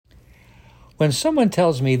When someone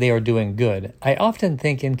tells me they are doing good, I often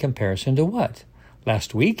think in comparison to what?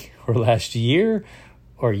 Last week? Or last year?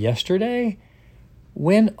 Or yesterday?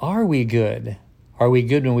 When are we good? Are we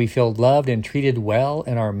good when we feel loved and treated well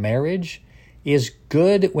in our marriage? Is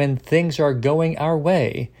good when things are going our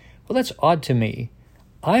way? Well, that's odd to me.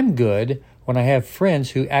 I'm good when I have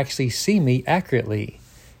friends who actually see me accurately.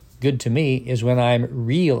 Good to me is when I'm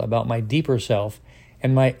real about my deeper self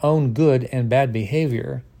and my own good and bad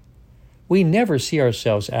behavior. We never see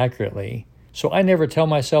ourselves accurately, so I never tell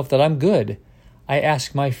myself that I'm good. I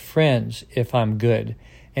ask my friends if I'm good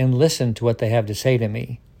and listen to what they have to say to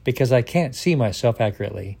me because I can't see myself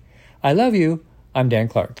accurately. I love you. I'm Dan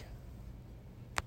Clark.